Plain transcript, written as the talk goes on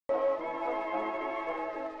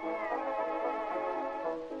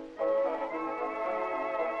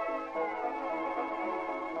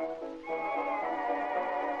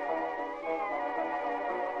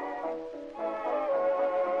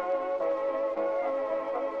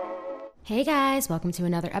Hey guys, welcome to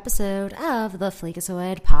another episode of the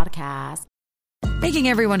Fleekazoid podcast. Making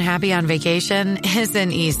everyone happy on vacation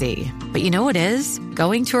isn't easy, but you know what is?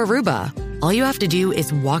 Going to Aruba. All you have to do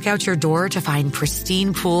is walk out your door to find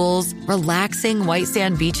pristine pools, relaxing white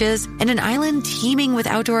sand beaches, and an island teeming with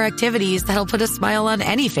outdoor activities that'll put a smile on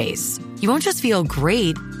any face. You won't just feel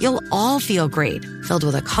great, you'll all feel great, filled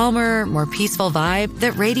with a calmer, more peaceful vibe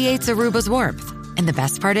that radiates Aruba's warmth. And the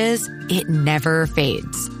best part is, it never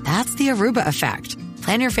fades. That's the Aruba effect.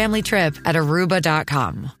 Plan your family trip at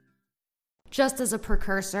Aruba.com. Just as a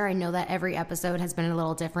precursor, I know that every episode has been a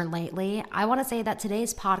little different lately. I want to say that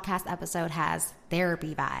today's podcast episode has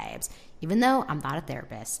therapy vibes, even though I'm not a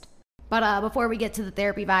therapist. But before we get to the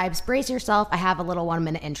therapy vibes, brace yourself. I have a little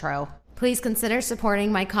 1-minute intro. Please consider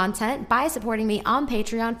supporting my content by supporting me on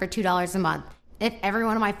Patreon for $2 a month. If every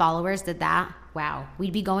one of my followers did that, wow,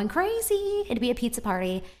 we'd be going crazy. It'd be a pizza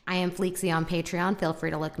party. I am Fleeksy on Patreon. Feel free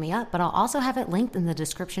to look me up, but I'll also have it linked in the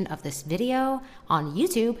description of this video on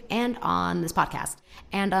YouTube and on this podcast.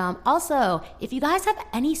 And also, if you guys have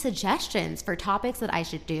any suggestions for topics that I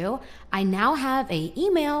should do, I now have an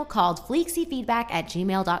email called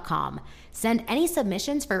fleeksyfeedback@gmail.com. Send any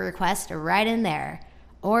submissions for requests right in there.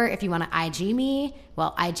 Or if you want to IG me,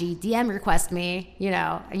 well, IG DM request me, you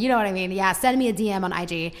know what I mean? Yeah, send me a DM on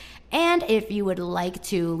IG. And if you would like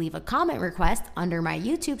to leave a comment request under my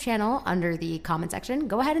YouTube channel, under the comment section,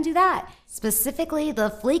 go ahead and do that. Specifically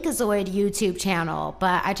the Fleekazoid YouTube channel,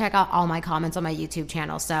 but I check out all my comments on my YouTube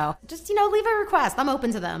channel. So just, leave a request. I'm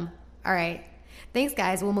open to them. All right. Thanks,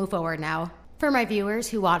 guys. We'll move forward now. For my viewers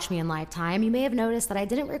who watch me in lifetime, you may have noticed that I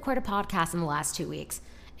didn't record a podcast in the last 2 weeks.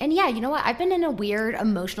 And yeah, you know what? I've been in a weird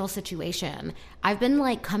emotional situation. I've been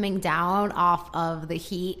coming down off of the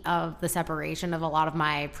heat of the separation of a lot of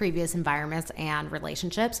my previous environments and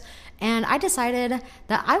relationships. And I decided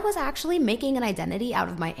that I was actually making an identity out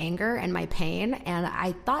of my anger and my pain. And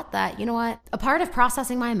I thought that, you know what? A part of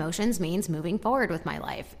processing my emotions means moving forward with my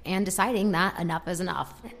life and deciding that enough is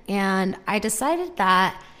enough. And I decided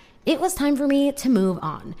that it was time for me to move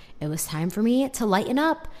on. It was time for me to lighten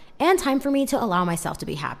up and time for me to allow myself to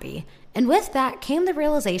be happy. And with that came the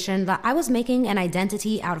realization that I was making an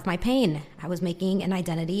identity out of my pain. I was making an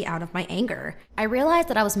identity out of my anger. I realized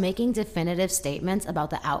that I was making definitive statements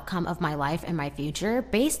about the outcome of my life and my future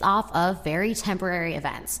based off of very temporary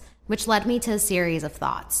events, which led me to a series of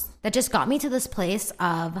thoughts that just got me to this place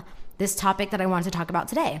of this topic that I wanted to talk about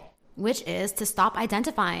today, which is to stop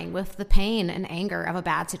identifying with the pain and anger of a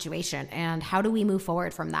bad situation. And how do we move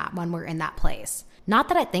forward from that when we're in that place? Not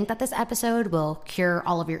that I think that this episode will cure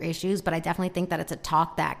all of your issues, but I definitely think that it's a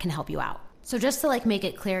talk that can help you out. So just to make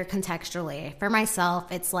it clear contextually, for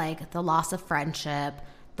myself, it's the loss of friendship,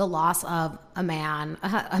 the loss of a man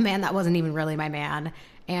that wasn't even really my man,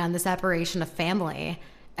 and the separation of family.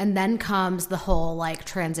 And then comes the whole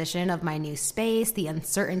transition of my new space, the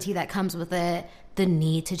uncertainty that comes with it, the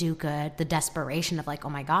need to do good, the desperation of oh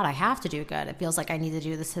my God, I have to do good. It feels like I need to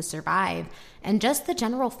do this to survive. And just the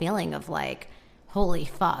general feeling of holy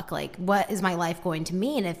fuck, what is my life going to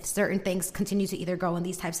mean if certain things continue to either go in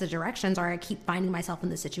these types of directions or I keep finding myself in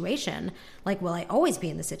this situation? Will I always be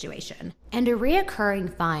in this situation? And a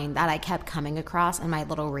reoccurring find that I kept coming across in my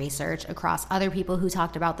little research across other people who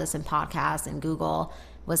talked about this in podcasts and Google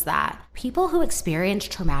was that people who experience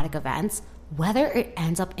traumatic events, whether it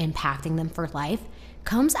ends up impacting them for life,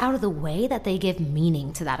 comes out of the way that they give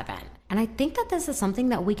meaning to that event. And I think that this is something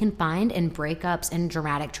that we can find in breakups and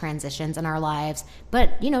dramatic transitions in our lives,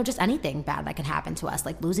 but just anything bad that can happen to us,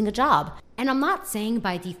 like losing a job. And I'm not saying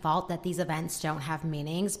by default that these events don't have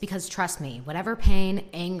meanings, because trust me, whatever pain,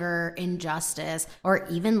 anger, injustice, or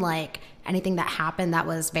even anything that happened that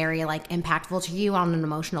was very impactful to you on an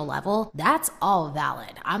emotional level, that's all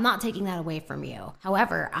valid. I'm not taking that away from you.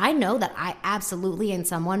 However, I know that I absolutely am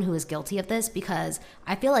someone who is guilty of this, because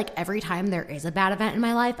I feel like every time there is a bad event in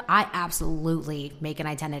my life, I absolutely make an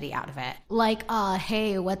identity out of it.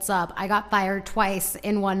 Hey, what's up? I got fired twice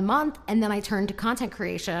in 1 month, and then I turned to content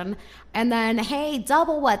creation. And then, hey,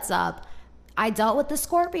 double what's up? I dealt with the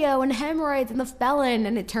Scorpio and hemorrhoids and the felon,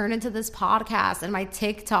 and it turned into this podcast and my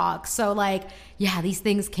TikTok. So yeah, these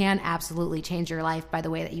things can absolutely change your life by the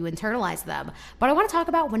way that you internalize them. But I want to talk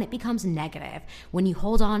about when it becomes negative, when you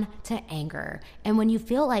hold on to anger, and when you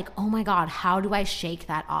feel oh my God, how do I shake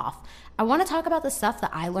that off? I want to talk about the stuff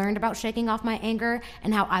that I learned about shaking off my anger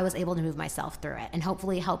and how I was able to move myself through it and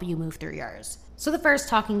hopefully help you move through yours. So the first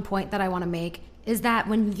talking point that I want to make is that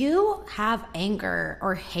when you have anger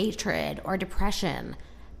or hatred or depression,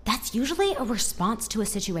 that's usually a response to a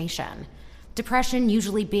situation. Depression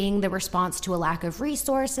usually being the response to a lack of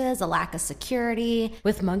resources, a lack of security.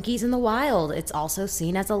 With monkeys in the wild, it's also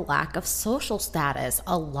seen as a lack of social status,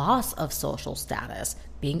 a loss of social status,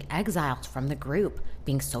 being exiled from the group,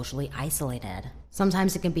 being socially isolated.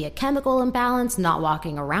 Sometimes it can be a chemical imbalance, not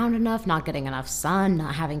walking around enough, not getting enough sun,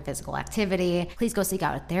 not having physical activity. Please go seek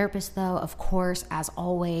out a therapist though. Of course, as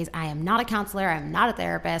always, I am not a counselor, I'm not a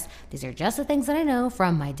therapist. These are just the things that I know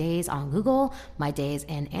from my days on Google, my days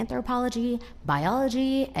in anthropology,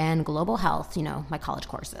 biology, and global health, my college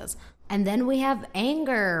courses. And then we have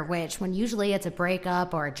anger, which when usually it's a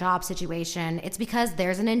breakup or a job situation, it's because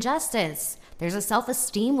there's an injustice. There's a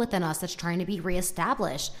self-esteem within us that's trying to be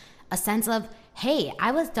reestablished. A sense of, hey,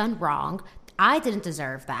 I was done wrong. I didn't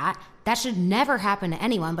deserve that. That should never happen to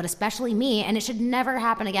anyone, but especially me, and it should never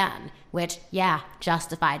happen again. Which, yeah,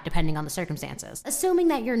 justified depending on the circumstances. Assuming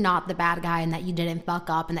that you're not the bad guy and that you didn't fuck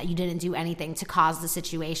up and that you didn't do anything to cause the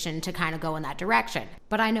situation to kind of go in that direction.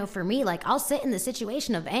 But I know for me, I'll sit in the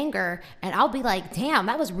situation of anger and I'll be like, damn,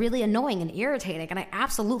 that was really annoying and irritating, and I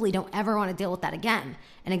absolutely don't ever want to deal with that again.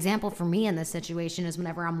 An example for me in this situation is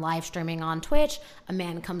whenever I'm live streaming on Twitch, a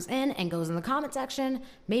man comes in and goes in the comment section,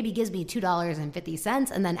 maybe gives me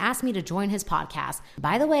 $2.50 and then asks me to join his podcast.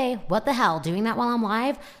 By the way, what the hell, doing that while I'm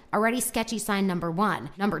live? Already sketchy sign number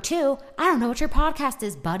 1. Number 2, I don't know what your podcast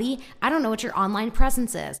is, buddy. I don't know what your online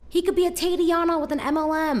presence is. He could be a Tatiana with an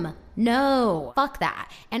MLM. No, fuck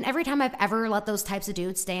that. And every time I've ever let those types of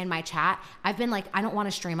dudes stay in my chat, I've been like, I don't want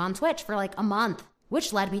to stream on Twitch for a month.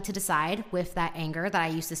 Which led me to decide, with that anger that I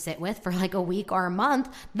used to sit with for a week or a month,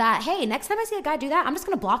 that, hey, next time I see a guy do that, I'm just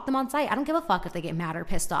going to block them on site. I don't give a fuck if they get mad or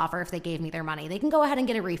pissed off or if they gave me their money. They can go ahead and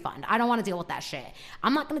get a refund. I don't want to deal with that shit.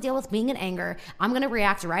 I'm not going to deal with being in anger. I'm going to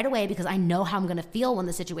react right away because I know how I'm going to feel when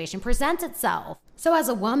the situation presents itself. So as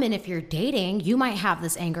a woman, if you're dating, you might have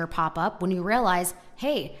this anger pop up when you realize,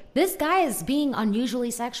 hey, this guy is being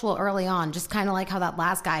unusually sexual early on, just kind of like how that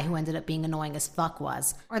last guy who ended up being annoying as fuck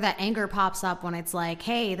was. Or that anger pops up when it's like,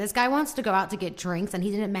 hey, this guy wants to go out to get drinks and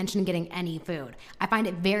he didn't mention getting any food. I find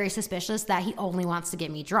it very suspicious that he only wants to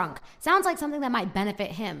get me drunk. Sounds like something that might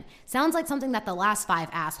benefit him. Sounds like something that the last 5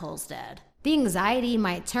 assholes did. The anxiety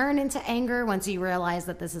might turn into anger once you realize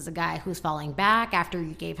that this is a guy who's falling back after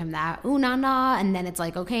you gave him that ooh nah nah, and then it's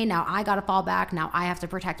like, okay, now I gotta fall back, now I have to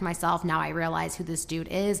protect myself, now I realize who this dude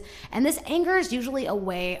is. And this anger is usually a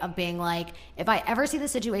way of being like, if I ever see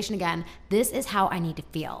this situation again, this is how I need to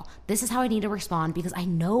feel. This is how I need to respond because I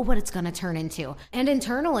know what it's gonna turn into. And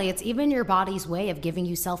internally, it's even your body's way of giving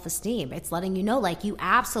you self-esteem. It's letting you know, you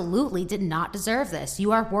absolutely did not deserve this.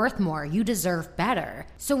 You are worth more. You deserve better.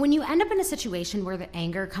 So when you end up in a situation where the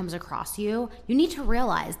anger comes across you, you need to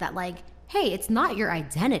realize that hey, it's not your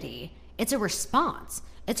identity. It's a response.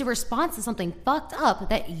 It's a response to something fucked up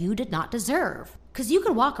that you did not deserve. Because you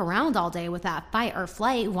could walk around all day with that fight or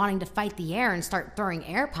flight wanting to fight the air and start throwing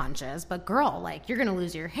air punches, but girl, you're gonna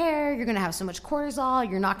lose your hair, you're gonna have so much cortisol,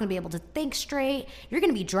 you're not gonna be able to think straight, you're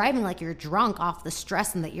gonna be driving like you're drunk off the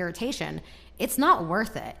stress and the irritation. It's not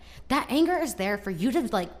worth it. That anger is there for you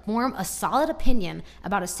to form a solid opinion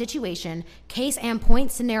about a situation, case and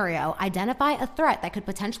point scenario, identify a threat that could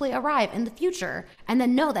potentially arrive in the future, and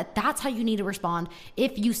then know that that's how you need to respond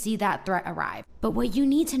if you see that threat arrive. But what you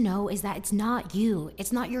need to know is that it's not you.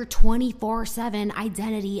 It's not your 24/7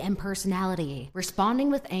 identity and personality.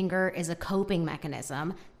 Responding with anger is a coping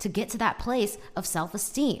mechanism to get to that place of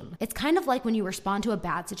self-esteem. It's kind of like when you respond to a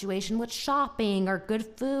bad situation with shopping or good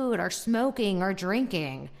food or smoking or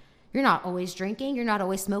drinking. You're not always drinking, you're not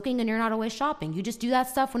always smoking, and you're not always shopping. You just do that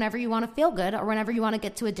stuff whenever you want to feel good or whenever you want to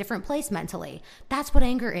get to a different place mentally. That's what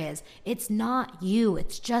anger is. It's not you,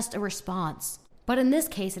 it's just a response. But in this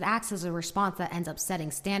case, it acts as a response that ends up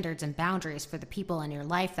setting standards and boundaries for the people in your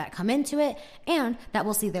life that come into it and that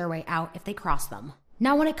will see their way out if they cross them.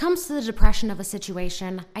 Now, when it comes to the depression of a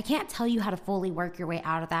situation, I can't tell you how to fully work your way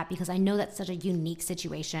out of that because I know that's such a unique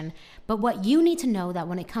situation. But what you need to know that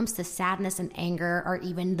when it comes to sadness and anger, or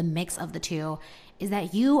even the mix of the two, is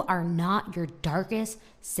that you are not your darkest,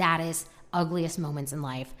 saddest, ugliest moments in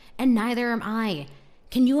life. And neither am I.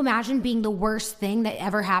 Can you imagine being the worst thing that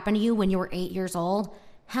ever happened to you when you were 8 years old?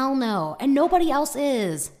 Hell no. And nobody else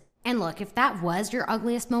is. And look, if that was your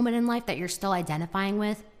ugliest moment in life that you're still identifying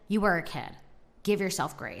with, you were a kid. Give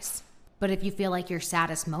yourself grace. But if you feel like your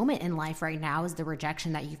saddest moment in life right now is the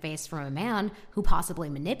rejection that you faced from a man who possibly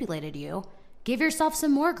manipulated you, Give yourself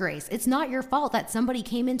some more grace. It's not your fault that somebody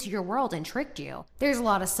came into your world and tricked you. There's a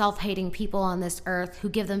lot of self-hating people on this earth who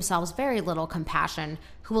give themselves very little compassion,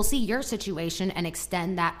 who will see your situation and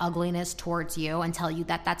extend that ugliness towards you and tell you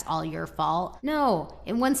that that's all your fault. No.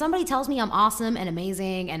 And when somebody tells me I'm awesome and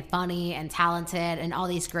amazing and funny and talented and all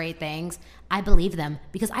these great things, I believe them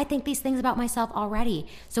because I think these things about myself already.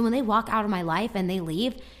 So when they walk out of my life and they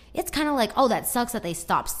leave, it's kind of like, oh, that sucks that they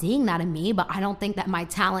stopped seeing that in me, but I don't think that my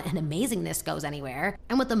talent and amazingness goes anywhere.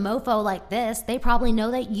 And with a mofo like this, they probably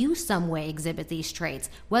know that you some way exhibit these traits,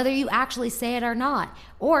 whether you actually say it or not.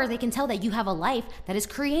 Or they can tell that you have a life that is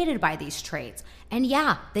created by these traits. And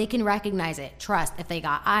yeah, they can recognize it. Trust, if they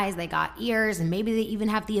got eyes, they got ears, and maybe they even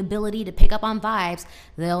have the ability to pick up on vibes,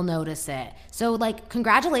 they'll notice it. So like,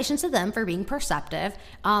 congratulations to them for being perceptive,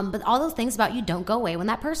 but all those things about you don't go away when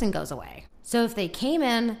that person goes away. So if they came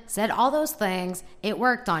in, said all those things, it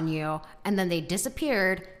worked on you, and then they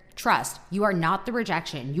disappeared, trust, you are not the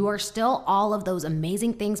rejection. You are still all of those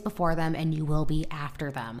amazing things before them, and you will be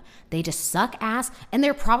after them. They just suck ass, and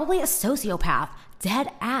they're probably a sociopath.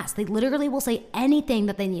 Dead ass. They literally will say anything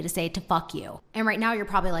that they need to say to fuck you. And right now you're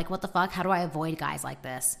probably like, what the fuck? How do I avoid guys like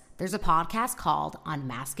this? There's a podcast called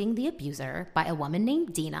Unmasking the Abuser by a woman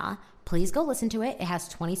named Dina. Please go listen to it. It has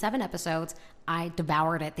 27 episodes. I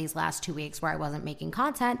devoured it these last 2 weeks where I wasn't making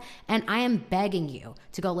content, and I am begging you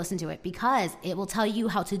to go listen to it because it will tell you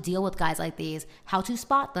how to deal with guys like these, how to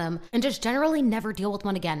spot them, and just generally never deal with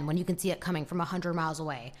one again when you can see it coming from 100 miles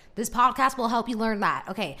away. This podcast will help you learn that.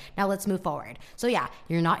 Okay, now let's move forward. So yeah,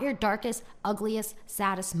 you're not your darkest, ugliest,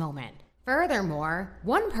 saddest moment. Furthermore,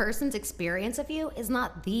 one person's experience of you is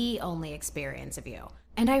not the only experience of you.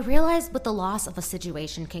 And I realized with the loss of a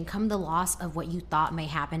situation can come the loss of what you thought may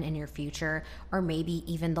happen in your future, or maybe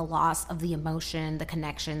even the loss of the emotion, the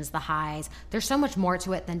connections, the highs. There's so much more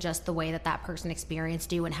to it than just the way that that person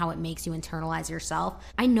experienced you and how it makes you internalize yourself.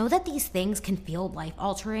 I know that these things can feel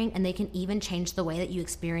life-altering and they can even change the way that you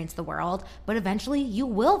experience the world, but eventually you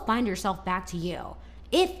will find yourself back to you,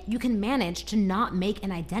 if you can manage to not make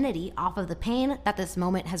an identity off of the pain that this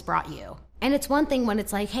moment has brought you. And it's one thing when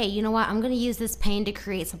it's like, hey, you know what? I'm going to use this pain to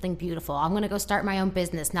create something beautiful. I'm going to go start my own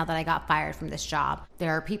business now that I got fired from this job. There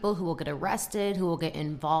are people who will get arrested, who will get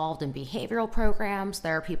involved in behavioral programs.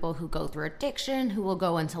 There are people who go through addiction, who will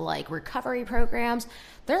go into like recovery programs.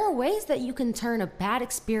 There are ways that you can turn a bad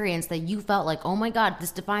experience that you felt like, oh my God,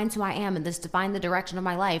 this defines who I am and this defined the direction of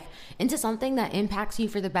my life, into something that impacts you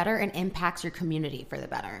for the better and impacts your community for the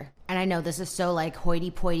better. And I know this is so like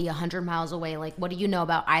hoity-toity, 100 miles away. Like, what do you know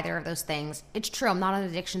about either of those things? It's true. I'm not an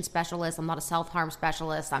addiction specialist. I'm not a self-harm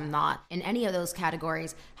specialist. I'm not in any of those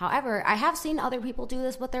categories. However, I have seen other people do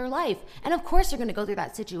this with their life. And of course, you're going to go through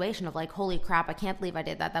that situation of like, holy crap, I can't believe I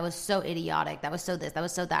did that. That was so idiotic. That was so this. That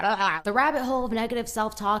was so that. The rabbit hole of negative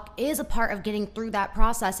self-talk is a part of getting through that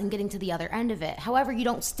process and getting to the other end of it. However, you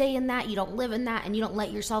don't stay in that. You don't live in that. And you don't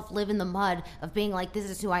let yourself live in the mud of being like, this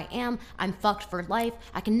is who I am. I'm fucked for life.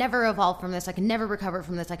 I can never evolve from this. I can never recover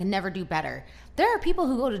from this. I can never do better. There are people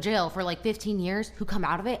who go to jail for like 15 years who come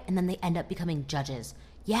out of it and then they end up becoming judges.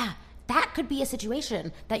 Yeah, that could be a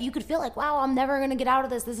situation that you could feel like, wow, I'm never going to get out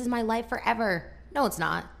of this. This is my life forever. No, it's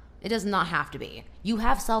not. It does not have to be. You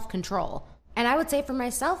have self-control. And I would say for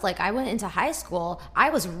myself, like I went into high school,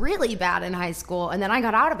 I was really bad in high school, and then I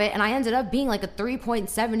got out of it and I ended up being like a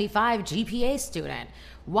 3.75 GPA student.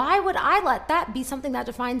 Why would I let that be something that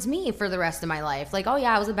defines me for the rest of my life? Like, oh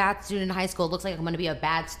yeah, I was a bad student in high school. It looks like I'm going to be a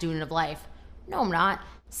bad student of life. No, I'm not.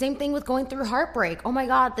 Same thing with going through heartbreak. Oh my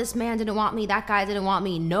God, this man didn't want me. That guy didn't want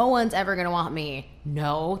me. No one's ever going to want me.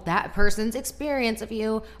 No, that person's experience of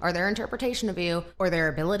you or their interpretation of you or their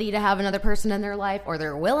ability to have another person in their life or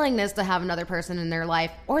their willingness to have another person in their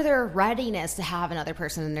life or their readiness to have another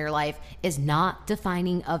person in their life is not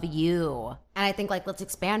defining of you. And I think like, let's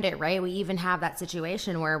expand it, right? We even have that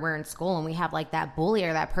situation where we're in school and we have like that bully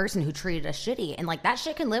or that person who treated us shitty. And like that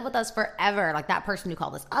shit can live with us forever. Like that person who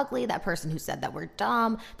called us ugly, that person who said that we're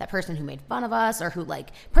dumb, that person who made fun of us or who like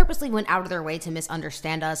purposely went out of their way to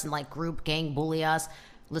misunderstand us and like group gang bully us.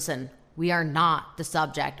 Listen, we are not the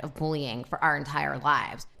subject of bullying for our entire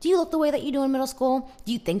lives. Do you look the way that you do in middle school?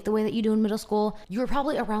 Do you think the way that you do in middle school? You were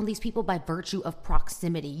probably around these people by virtue of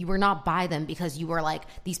proximity. You were not by them because you were like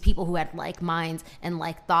these people who had like minds and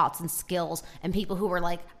like thoughts and skills and people who were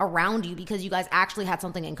like around you because you guys actually had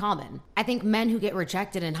something in common. I think men who get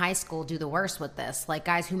rejected in high school do the worst with this, like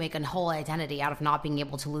guys who make a whole identity out of not being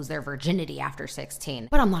able to lose their virginity after 16.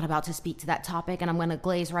 But I'm not about to speak to that topic and I'm going to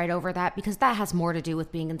glaze right over that because that has more to do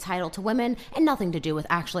with being entitled to women and nothing to do with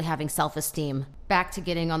actually having self-esteem. back to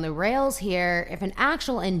getting on the rails here, if an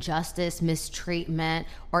actual injustice, mistreatment,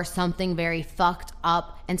 or something very fucked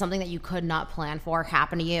up and something that you could not plan for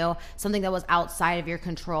happened to you, something that was outside of your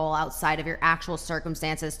control, outside of your actual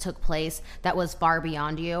circumstances took place that was far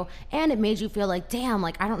beyond you, and it made you feel like, damn,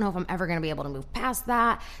 like I don't know if I'm ever going to be able to move past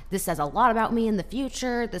that. This says a lot about me in the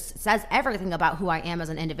future. This says everything about who I am as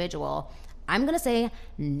an individual. I'm going to say,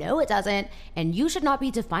 no, it doesn't. And you should not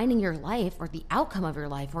be defining your life or the outcome of your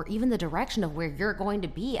life or even the direction of where you're going to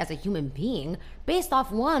be as a human being based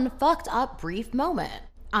off one fucked up brief moment.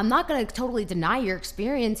 I'm not going to totally deny your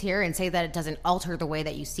experience here and say that it doesn't alter the way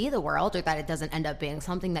that you see the world or that it doesn't end up being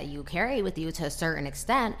something that you carry with you to a certain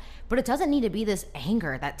extent, but it doesn't need to be this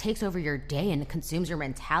anger that takes over your day and consumes your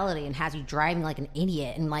mentality and has you driving like an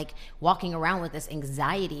idiot and like walking around with this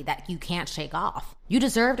anxiety that you can't shake off. You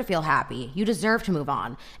deserve to feel happy. You deserve to move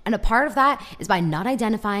on. And a part of that is by not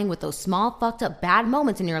identifying with those small fucked up bad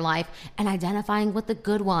moments in your life and identifying with the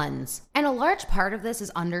good ones. And a large part of this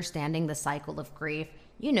is understanding the cycle of grief.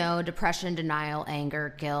 You know, depression, denial,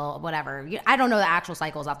 anger, guilt, whatever. I don't know the actual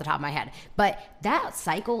cycles off the top of my head, but that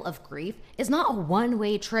cycle of grief is not a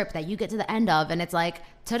one-way trip that you get to the end of and it's like,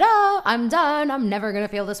 ta-da, I'm done. I'm never going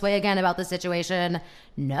to feel this way again about this situation.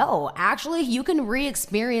 No, actually, you can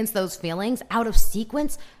re-experience those feelings out of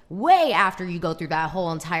sequence way after you go through that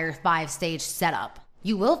whole entire 5-stage setup.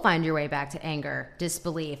 You will find your way back to anger,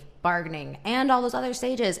 disbelief, bargaining, and all those other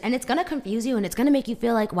stages. And it's going to confuse you and it's going to make you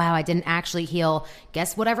feel like, wow, I didn't actually heal.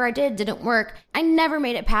 Guess whatever I did didn't work. I never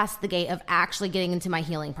made it past the gate of actually getting into my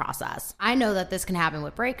healing process. I know that this can happen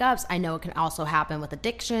with breakups. I know it can also happen with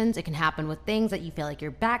addictions. It can happen with things that you feel like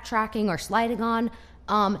you're backtracking or sliding on.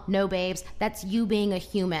 No, babes, that's you being a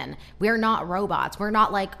human. We're not robots. We're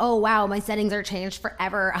not like, oh, wow, my settings are changed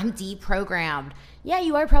forever. I'm deprogrammed. Yeah,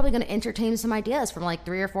 you are probably going to entertain some ideas from like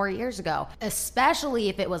 3 or 4 years ago, especially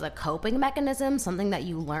if it was a coping mechanism, something that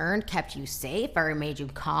you learned kept you safe or it made you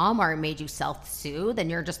calm or it made you self-soothe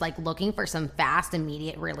and you're just like looking for some fast,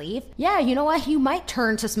 immediate relief. Yeah, you know what? You might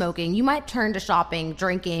turn to smoking, you might turn to shopping,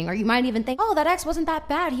 drinking, or you might even think, oh, that ex wasn't that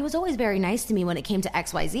bad. He was always very nice to me when it came to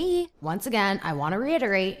XYZ. Once again, I want to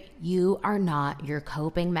reiterate, you are not your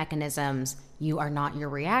coping mechanisms. You are not your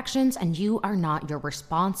reactions and you are not your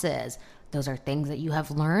responses. Those are things that you have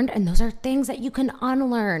learned and those are things that you can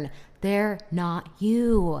unlearn. They're not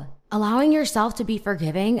you. Allowing yourself to be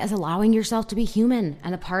forgiving is allowing yourself to be human.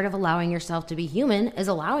 And a part of allowing yourself to be human is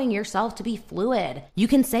allowing yourself to be fluid. You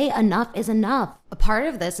can say enough is enough. A part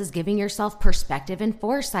of this is giving yourself perspective and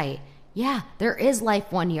foresight. Yeah, there is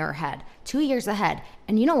life 1 year ahead, 2 years ahead.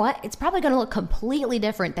 And you know what? It's probably going to look completely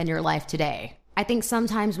different than your life today. I think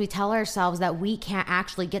sometimes we tell ourselves that we can't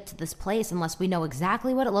actually get to this place unless we know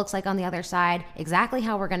exactly what it looks like on the other side, exactly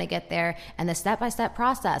how we're going to get there, and the step-by-step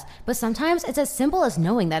process. But sometimes it's as simple as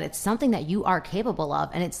knowing that it's something that you are capable of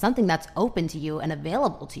and it's something that's open to you and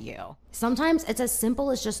available to you. Sometimes it's as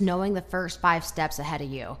simple as just knowing the first 5 steps ahead of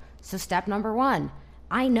you. So step number 1,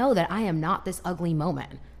 I know that I am not this ugly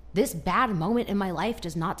moment. This bad moment in my life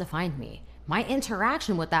does not define me. My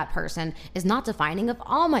interaction with that person is not defining of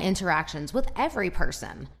all my interactions with every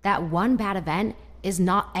person. That one bad event is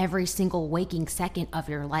not every single waking second of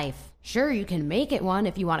your life. Sure, you can make it one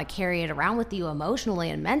if you want to carry it around with you emotionally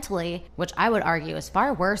and mentally, which I would argue is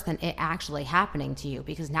far worse than it actually happening to you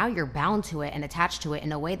because now you're bound to it and attached to it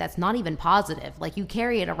in a way that's not even positive, like you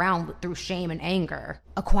carry it around through shame and anger.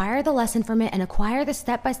 Acquire the lesson from it and acquire the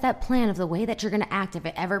step-by-step plan of the way that you're going to act if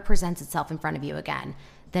it ever presents itself in front of you again.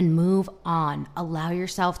 Then move on. Allow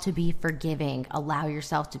yourself to be forgiving. Allow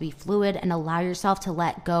yourself to be fluid and allow yourself to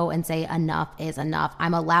let go and say enough is enough.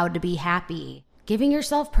 I'm allowed to be happy. Giving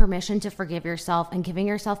yourself permission to forgive yourself and giving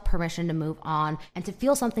yourself permission to move on and to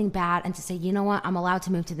feel something bad and to say, you know what, I'm allowed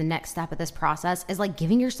to move to the next step of this process is like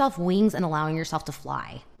giving yourself wings and allowing yourself to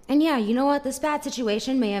fly. And yeah, you know what? This bad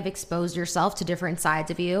situation may have exposed yourself to different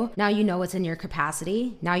sides of you. Now you know what's in your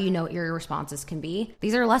capacity. Now you know what your responses can be.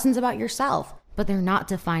 These are lessons about yourself, but they're not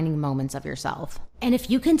defining moments of yourself. And if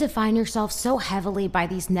you can define yourself so heavily by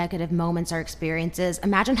these negative moments or experiences,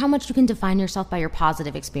 imagine how much you can define yourself by your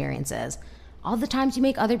positive experiences. All the times you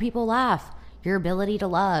make other people laugh, your ability to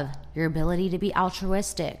love, your ability to be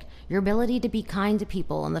altruistic, your ability to be kind to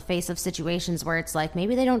people in the face of situations where it's like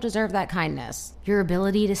maybe they don't deserve that kindness, your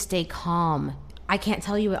ability to stay calm. I can't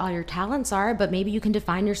tell you what all your talents are, but maybe you can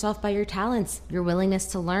define yourself by your talents, your willingness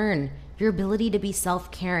to learn, your ability to be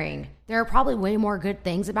self-caring. There are probably way more good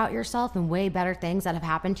things about yourself and way better things that have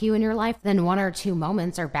happened to you in your life than 1 or 2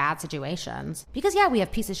 moments or bad situations. Because yeah, we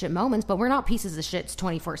have piece of shit moments, but we're not pieces of shits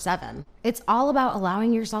 24/7. It's all about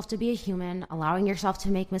allowing yourself to be a human, allowing yourself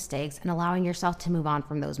to make mistakes, and allowing yourself to move on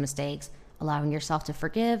from those mistakes. allowing yourself to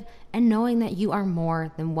forgive, and knowing that you are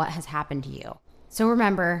more than what has happened to you. So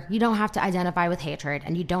remember, you don't have to identify with hatred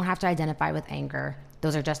and you don't have to identify with anger.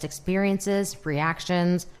 Those are just experiences,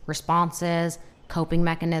 reactions, responses, coping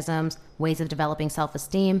mechanisms, ways of developing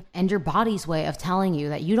self-esteem, and your body's way of telling you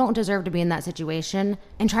that you don't deserve to be in that situation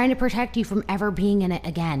and trying to protect you from ever being in it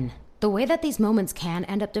again. The way that these moments can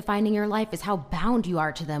end up defining your life is how bound you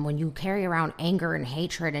are to them when you carry around anger and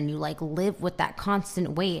hatred and you live with that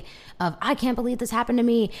constant weight of, I can't believe this happened to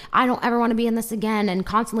me. I don't ever want to be in this again. And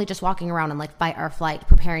constantly just walking around and fight or flight,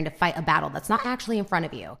 preparing to fight a battle that's not actually in front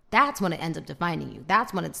of you. That's when it ends up defining you.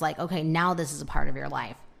 That's when it's okay, now this is a part of your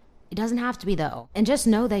life. It doesn't have to be though. And just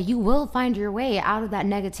know that you will find your way out of that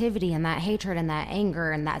negativity and that hatred and that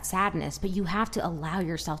anger and that sadness. But you have to allow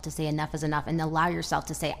yourself to say enough is enough and allow yourself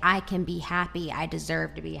to say, I can be happy. I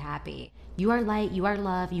deserve to be happy. You are light, you are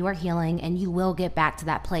love, you are healing, and you will get back to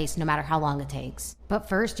that place no matter how long it takes. But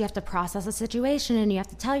first, you have to process a situation and you have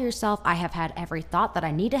to tell yourself, I have had every thought that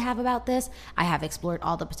I need to have about this. I have explored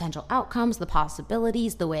all the potential outcomes, the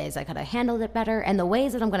possibilities, the ways I could have handled it better, and the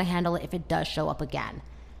ways that I'm going to handle it if it does show up again.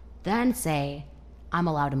 Then say, I'm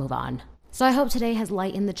allowed to move on. So I hope today has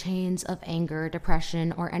lightened the chains of anger,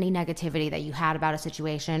 depression, or any negativity that you had about a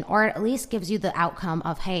situation, or at least gives you the outcome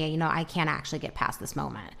of, hey, I can't actually get past this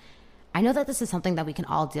moment. I know that this is something that we can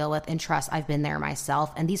all deal with, and trust, I've been there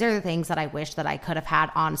myself. And these are the things that I wish that I could have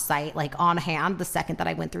had on site, on hand, the second that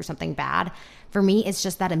I went through something bad. For me, it's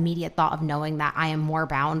just that immediate thought of knowing that I am more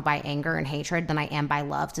bound by anger and hatred than I am by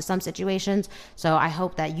love to some situations. So I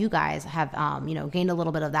hope that you guys have, gained a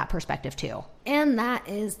little bit of that perspective too. And that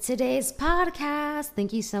is today's podcast.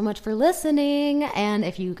 Thank you so much for listening. And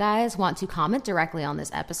if you guys want to comment directly on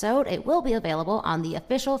this episode, it will be available on the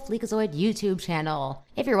official Fleekazoid YouTube channel.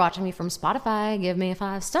 If you're watching me from Spotify, give me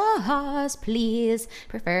 5 stars, please,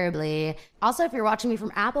 preferably. Also, if you're watching me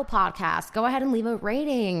from Apple Podcasts, go ahead and leave a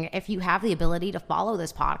rating. If you have the ability to follow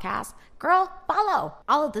this podcast, girl, follow.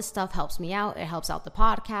 All of this stuff helps me out. It helps out the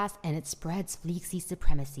podcast, and it spreads Fleeksy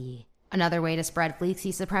supremacy. Another way to spread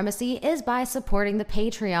Fleeksy supremacy is by supporting the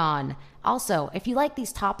Patreon. Also, if you like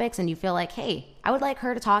these topics and you feel like, hey, I would like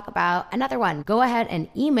her to talk about another one, go ahead and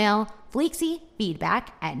email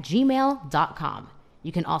fleeksyfeedback@gmail.com.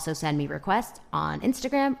 You can also send me requests on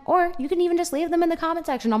Instagram, or you can even just leave them in the comment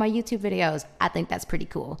section on my YouTube videos. I think that's pretty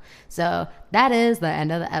cool. So that is the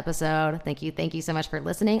end of the episode. Thank you so much for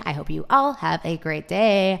listening. I hope you all have a great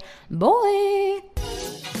day. Bye.